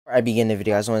I begin the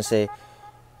video, I just want to say,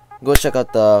 go check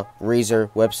out the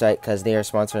Razer website because they are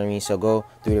sponsoring me. So go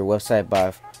through their website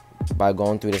by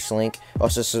going through this link.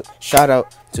 Also, shout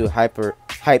out to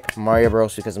Hype Mario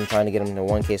Bros because I'm trying to get them to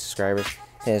 1K subscribers.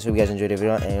 So I hope you guys enjoyed the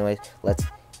video. Anyways, let's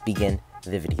begin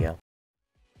the video.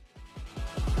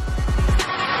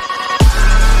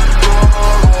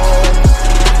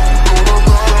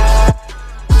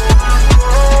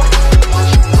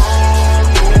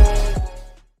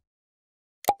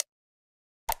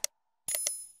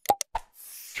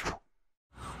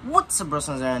 What's up, bros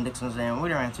and Dixons, and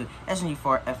we're around to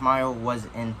SMG4 F Mario was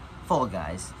in full,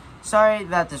 guys. Sorry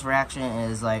that this reaction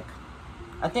is like,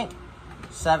 I think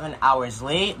 7 hours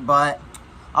late, but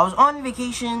I was on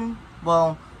vacation.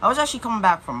 Well, I was actually coming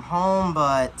back from home,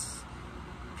 but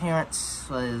parents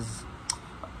was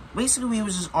basically, we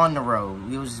was just on the road.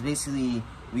 We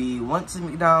went to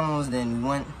McDonald's, then we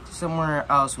went somewhere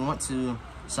else. We went to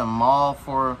some mall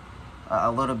for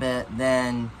a little bit,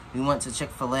 then we went to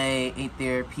Chick-fil-A, ate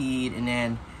there, peed, and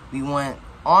then we went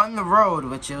on the road,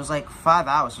 which it was like 5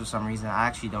 hours for some reason. I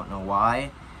actually don't know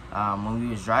why. When we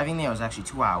was driving there, it was actually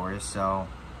 2 hours. So,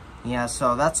 yeah,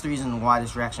 so that's the reason why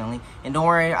this reaction only. And don't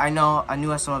worry, I know a new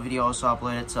SML video also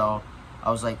uploaded, so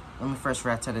I was like, let me first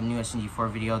react to the new SMG4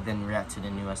 video, then react to the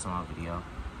new SML video.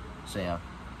 So, yeah.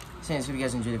 So, if you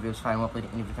guys enjoyed the video, it's fine. I'll upload it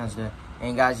if you guys do.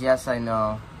 And, guys, yes, I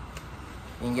know.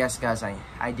 And yes, guys,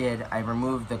 I did. I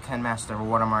removed the Ken Master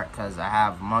watermark because I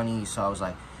have money. So I was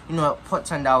like, you know what, put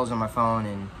 $10 on my phone,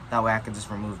 and that way I could just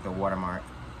remove the watermark.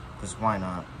 Because why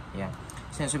not? Yeah.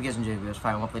 So if you guys enjoyed the video, it's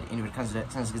fine. We'll play it anybody comes to it.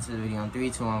 Let's get to the video in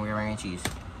 3, 2, 1. We're wearing cheese.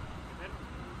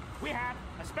 We had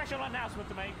a special announcement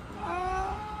to make.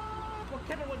 What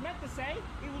Kevin was meant to say,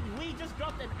 we just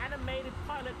dropped an animated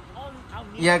pilot on our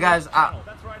new guys, channel.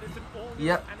 That's right, it's an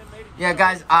all-new animated yeah,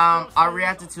 guys, I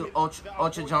reacted to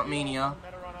Ultra Jump Mania.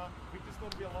 We just thought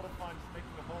it'd be a lot of fun just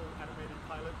making a whole animated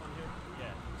pilot on him.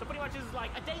 Yeah. So pretty much it's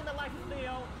like a day in the life of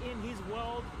Leo in his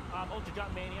world. Ultra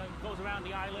Jump Mania goes around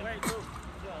the island. Wait,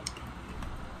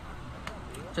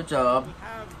 Job. We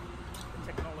have the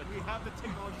technology. We have the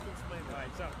technology to explain that.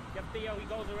 Right, so you have Theo, he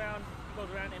goes around,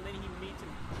 and then he meets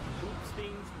and boots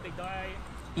things, they die.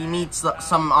 He meets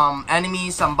some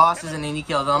enemies, some bosses, and then he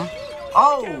kills them.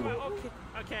 Oh!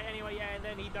 Okay, anyway, yeah, and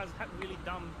then he does really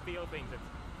dumb Theo things.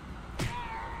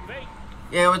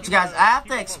 Yeah, what you guys, I have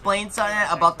to explain something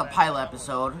about the pilot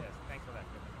episode. Yes, thanks for that.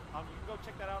 You can go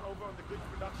check that out over on the Good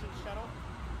Productions channel.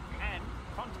 And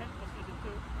content for season 2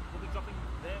 will be dropping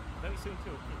there very soon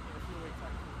too, in a few weeks.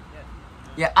 Yes.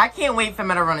 Yeah, I can't wait for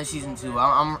Meta Run in season 2.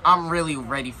 I'm really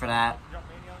ready for that.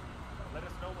 Let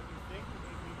us know what you think.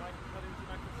 We might cut into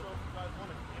that control if you guys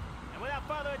want it. And without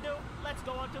further ado, let's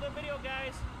go on to the video,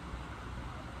 guys.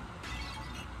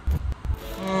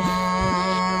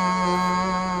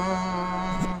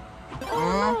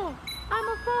 Oh, I'm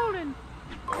a fallen.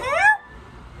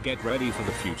 Get ready for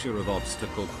the future of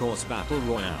obstacle course battle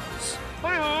royales.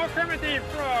 Hi, Primitive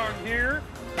Frog here.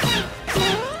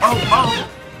 Oh!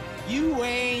 You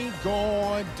ain't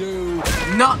gonna do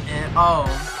nothing. Oh.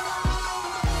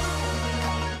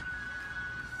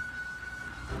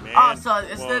 Man, Oh, so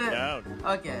instead of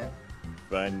okay.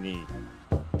 Funny.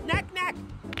 Knack, knack.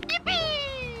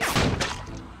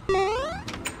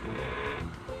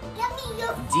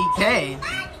 DK.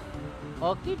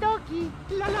 Okie dokie.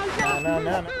 La la la. La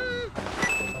la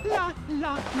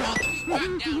la.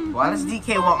 Why does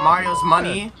DK want Mario's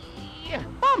money?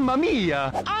 Mamma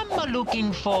mia. I'm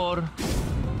looking for.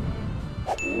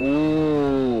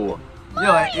 Ooh. You're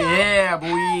like, yeah,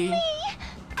 boy.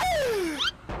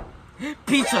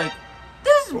 Peach like,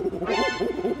 this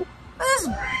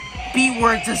B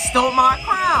word just stole my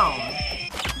crown.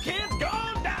 Kids,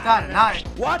 calm down. Got it, not it.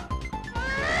 what?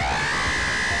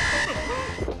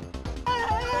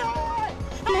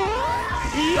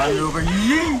 Got it over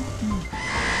you.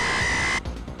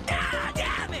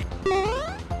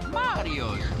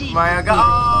 Mario go.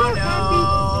 Oh no.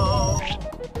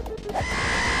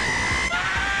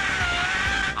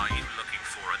 Are you looking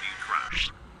for a new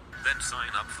crash? Then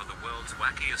sign up for the world's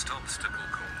wackiest obstacle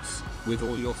course. With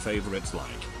all your favorites like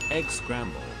egg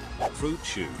scramble, fruit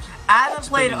shoot. I haven't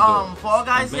played Fall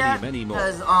Guys yet many more.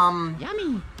 because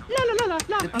Yummy. La la la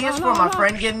la. the PS4 my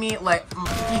friend gave me, like,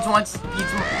 Peach wants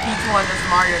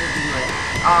Mario to do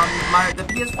it. The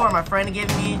PS4 my friend gave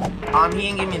me, he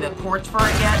didn't give me the ports for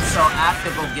it yet, so I have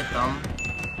to go get them.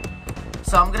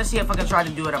 So I'm gonna see if I can try to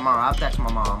do it tomorrow. I'll text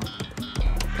my mom.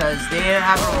 Because they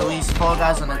haven't released Fall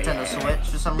Guys on Nintendo Switch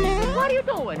for some reason. What are you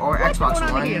doing? Or What's Xbox going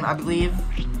on One, here? I believe.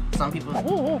 Some people,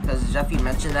 because Jeffy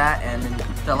mentioned that, and in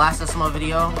the last SML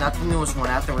video, not the newest one,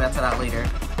 after we'll get to that later.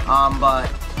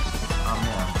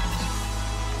 Yeah.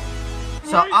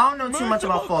 So I don't know too much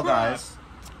about Fall Guys.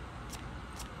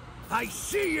 I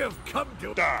see you've come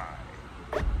to die.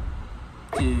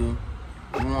 2,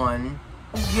 1,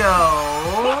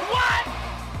 go!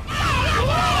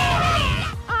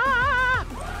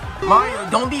 Mario,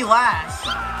 don't be last.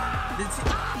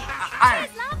 I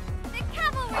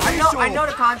know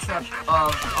the concept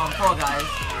of Fall Guys.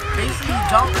 Basically,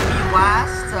 don't be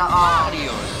last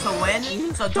to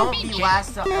win. So don't be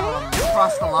last to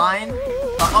cross the line.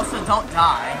 But also don't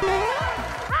die.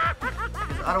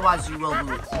 Otherwise, you will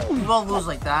lose. You will lose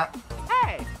like that.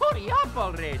 Hey, hurry up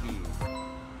already.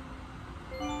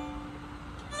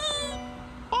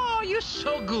 Oh, you're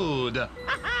so good.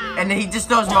 And then he just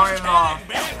throws Mario off.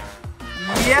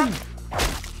 Yep.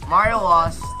 Mario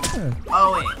lost.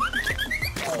 Oh, wait.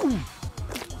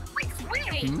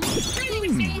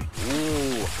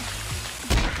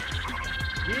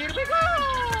 Here we go.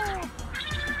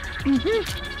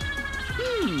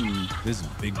 This is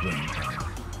big brain time.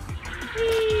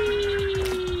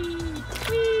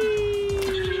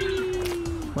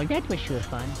 Well, that was sure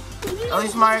fun. At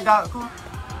least Mario got cool.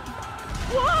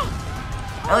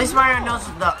 At least Mario knows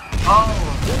the. Oh.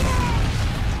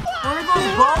 Where did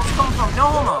those balls come from? No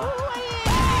homo.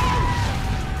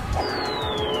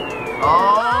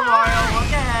 Oh, Mario,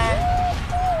 look ahead.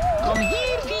 Come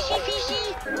here, fishy, fishy.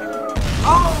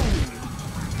 Oh!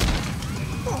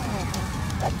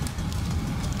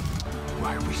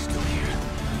 Why are we still here?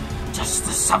 Just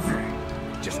to suffer.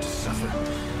 Just to suffer.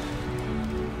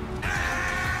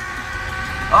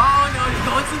 Oh no, he's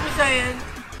going Super Saiyan.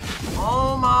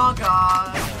 Oh my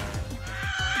god.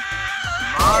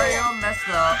 Mario messed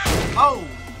up. Oh!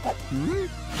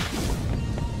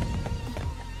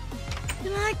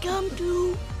 Can I come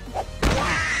too?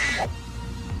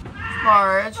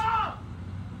 Marge.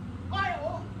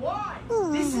 Why?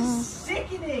 This is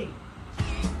sickening.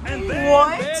 And then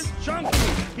What? there's Chunky.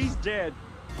 He's dead.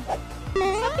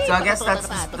 So I guess that's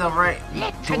the right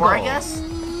door, I guess?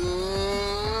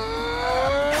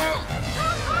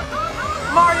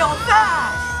 Mario,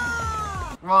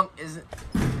 fast! Wrong, is it?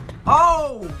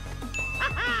 Oh!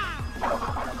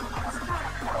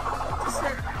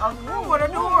 What a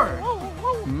door!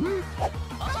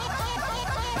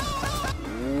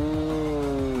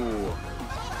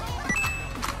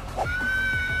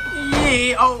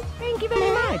 Yeah, oh! Thank you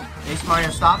very much. Ace Mario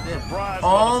stopped it.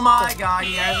 Oh my god,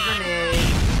 he has a grenade.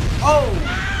 Oh!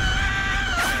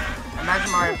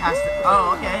 Imagine Mario passed it.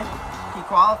 Oh, okay. He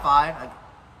qualified.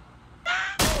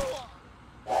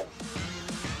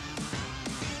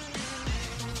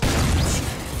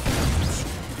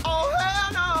 Oh,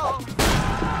 hell no.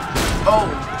 Oh!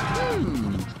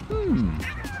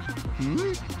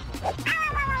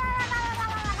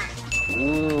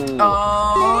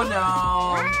 Oh no!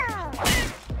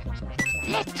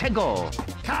 Let's go.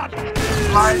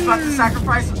 Mario's about to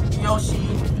sacrifice Yoshi.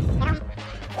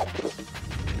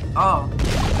 Oh.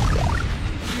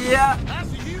 Yeah.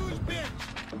 That's a huge bitch.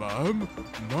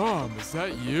 Mom, is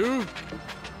that you?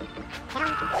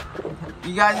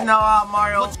 You guys know how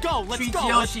Mario Let's go, treats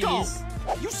let's go. Yoshis.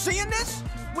 You seeing this?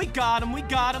 We got him.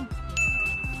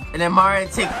 And then Mario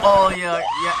take all your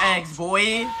eggs,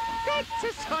 boy. That's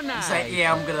so nice. He's like,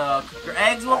 yeah, I'm gonna cook your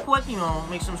eggs real quick, you know,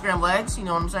 make some scrambled eggs, you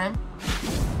know what I'm saying?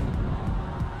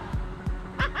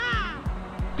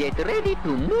 Get ready to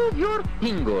move your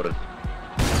fingers.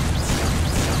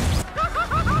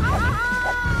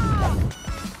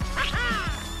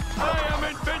 I am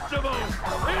invincible.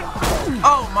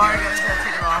 Oh, Mario got his head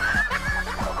taken off.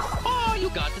 Oh, you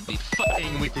got to be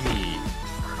fucking with me.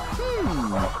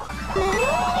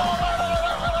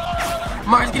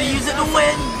 Mario's gonna use it to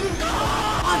win.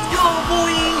 Let's go,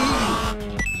 boy.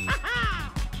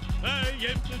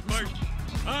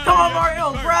 Come on,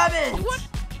 Mario, grab it.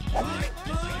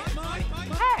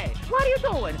 Hey, what are you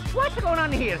doing? What's going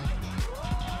on here?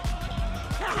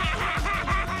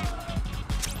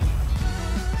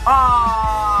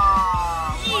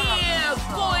 Ah. Yeah,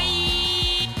 boy.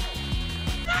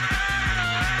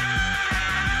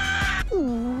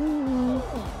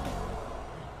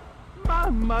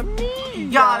 Mamma mia.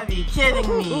 You gotta be kidding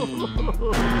me.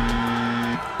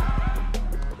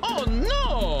 Oh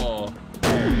no!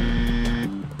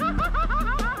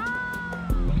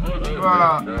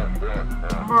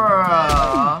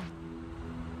 Bruh.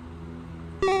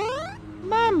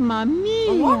 Mamma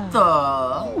mia. What the?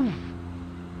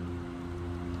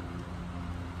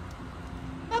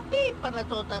 Capì per la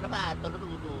tua tarbato,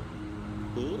 Rudu.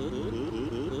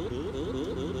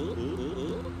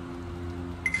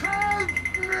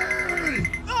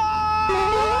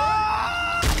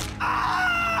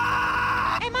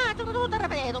 Ma tutto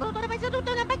rapido,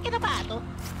 tutto una macchina pato.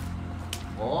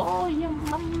 Oh,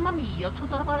 mamma mia,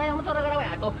 tutto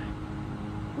gravato.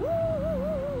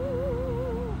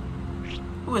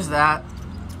 Who is that?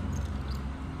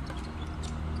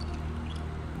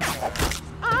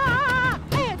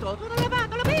 Vedo, tutto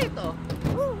gravato, l'ho visto.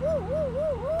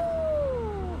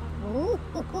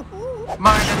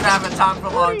 Mario doesn't have a time for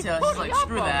long tail. She's like,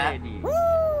 screw that.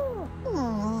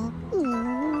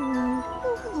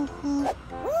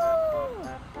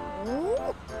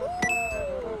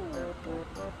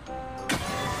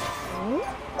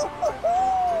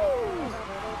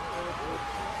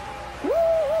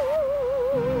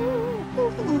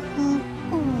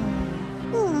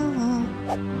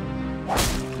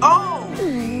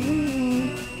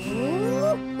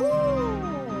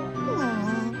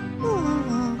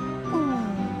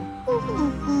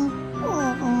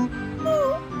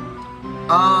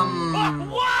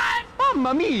 What?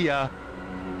 Mamma mia!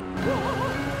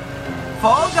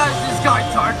 Fall Guys just got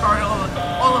dark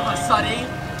all of a sudden.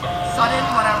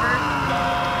 Whatever.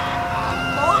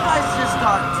 Fall Guys just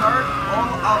got dark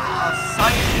all of a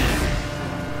sudden.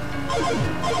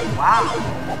 Wow.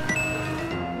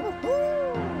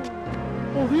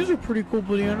 Oh, these are pretty cool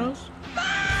bananas.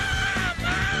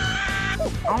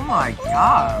 Oh my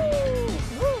god.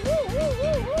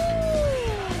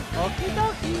 Okie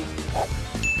dokie.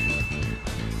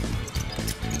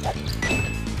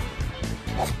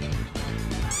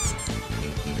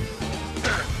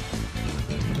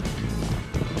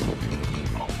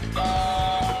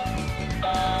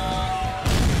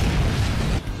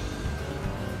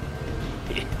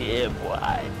 Yeah,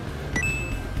 boy.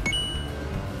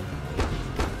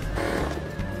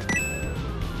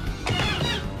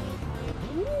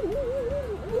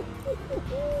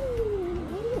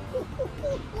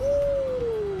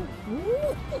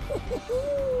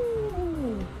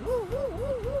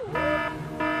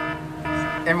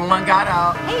 Everyone got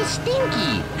out. Hey,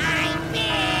 Stinky!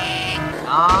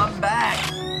 I'm back.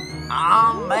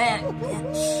 I'm back,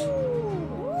 bitch.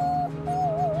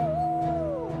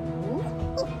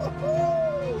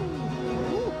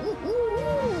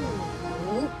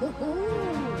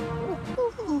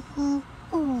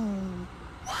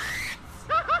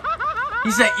 He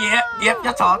said, yep,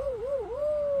 you talk.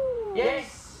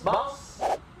 Yes, boss.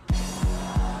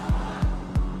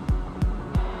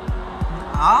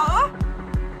 Ah?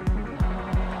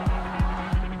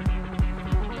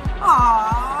 Ah?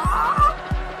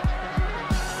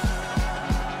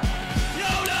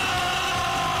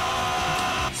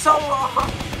 So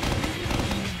long.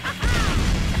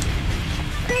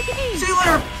 See you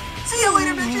later. See you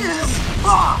later, bitches.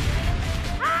 Ah.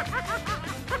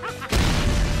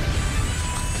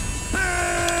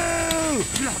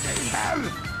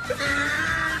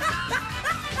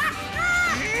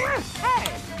 Hey,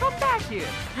 come back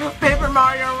here. Paper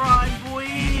Mario run, boy.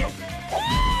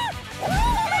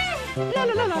 La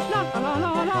la la la la la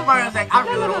la la. Mario's like, I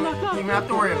really don't even have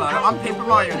to worry about it. I'm Paper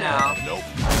Mario now. Nope.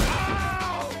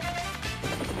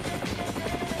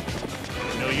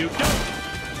 No, you don't.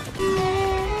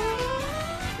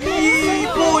 Yee,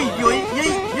 boy, yee,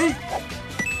 yee, yee.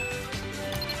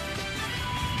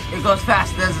 It goes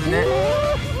fast, doesn't it?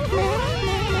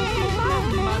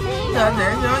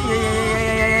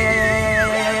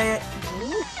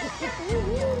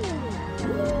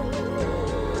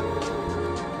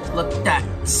 Look at that.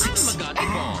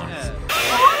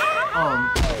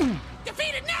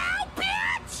 Defeated now,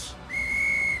 bitch!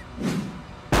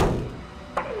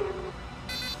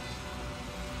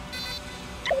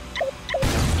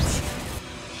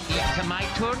 It's my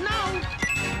turn now.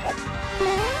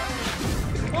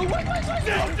 Oh, wait.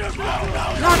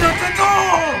 No!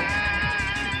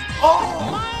 Oh!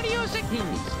 Mario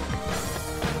seconds.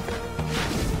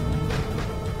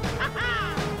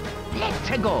 Let's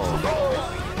go.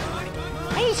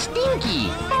 Hey, Stinky.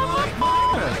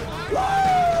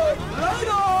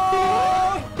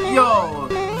 Yo,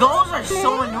 those are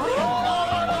so annoying.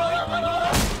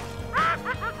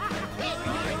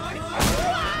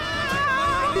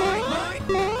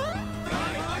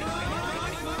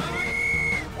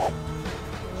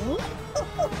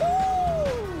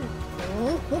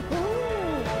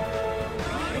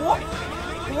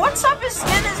 What type of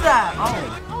skin is that?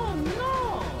 Oh no!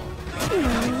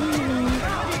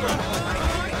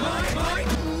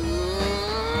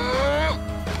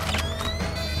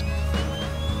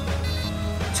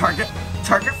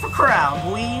 Target for crown,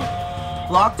 boy.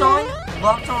 Locked on.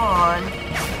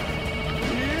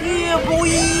 Yeah,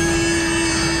 boy.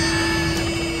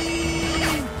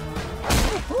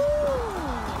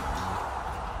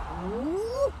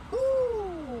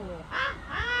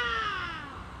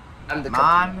 I'm the Come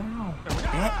on now,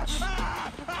 bitch.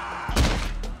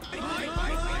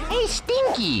 Hey,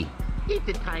 Stinky!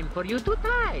 It's time for you to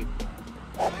type.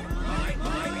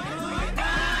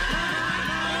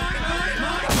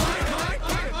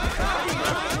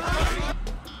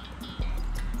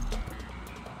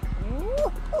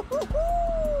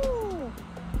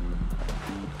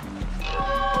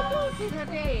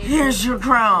 Here's your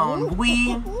crown,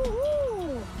 we.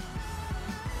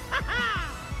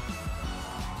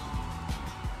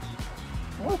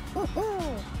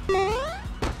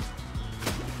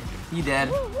 You dead.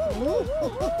 Got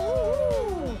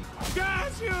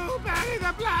you! Bury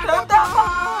the blood!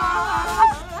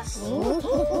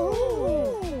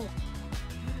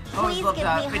 Always love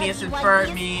that Phineas and Ferb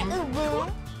meme.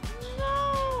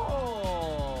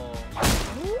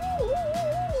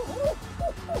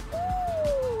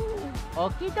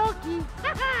 Okie dokie.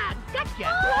 Haha, gotcha.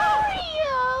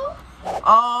 Mario!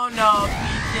 Oh no,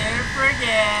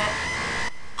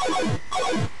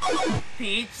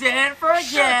 Peach didn't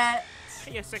forget.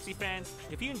 Hey, yes, sexy fans.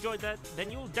 If you enjoyed that, then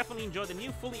you'll definitely enjoy the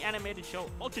new fully animated show,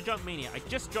 Ultra Jump Mania. I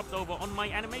just dropped over on my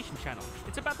animation channel.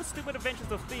 It's about the stupid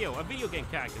adventures of Theo, a video game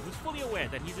character who's fully aware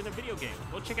that he's in a video game.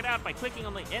 Go check it out by clicking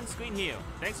on the end screen here.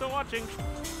 Thanks for watching.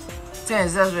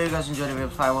 Since that's what you guys enjoyed the video,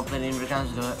 I won't put any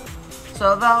reactions to it.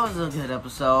 So that was a good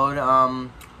episode.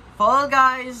 Fall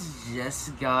Guys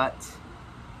just got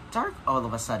dark all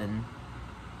of a sudden.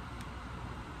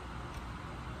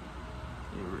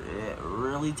 It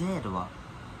really did. Well,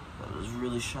 that was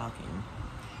really shocking.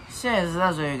 Since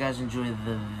that's what you guys enjoyed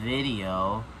the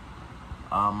video.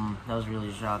 That was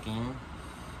really shocking.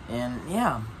 And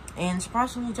yeah, and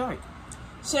surprisingly dark.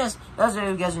 Since that's what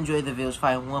you guys enjoyed the videos,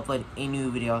 fine, we'll upload a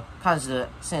new video.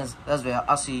 Since that's the video,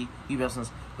 I'll see you guys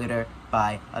later.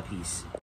 Bye. A peace.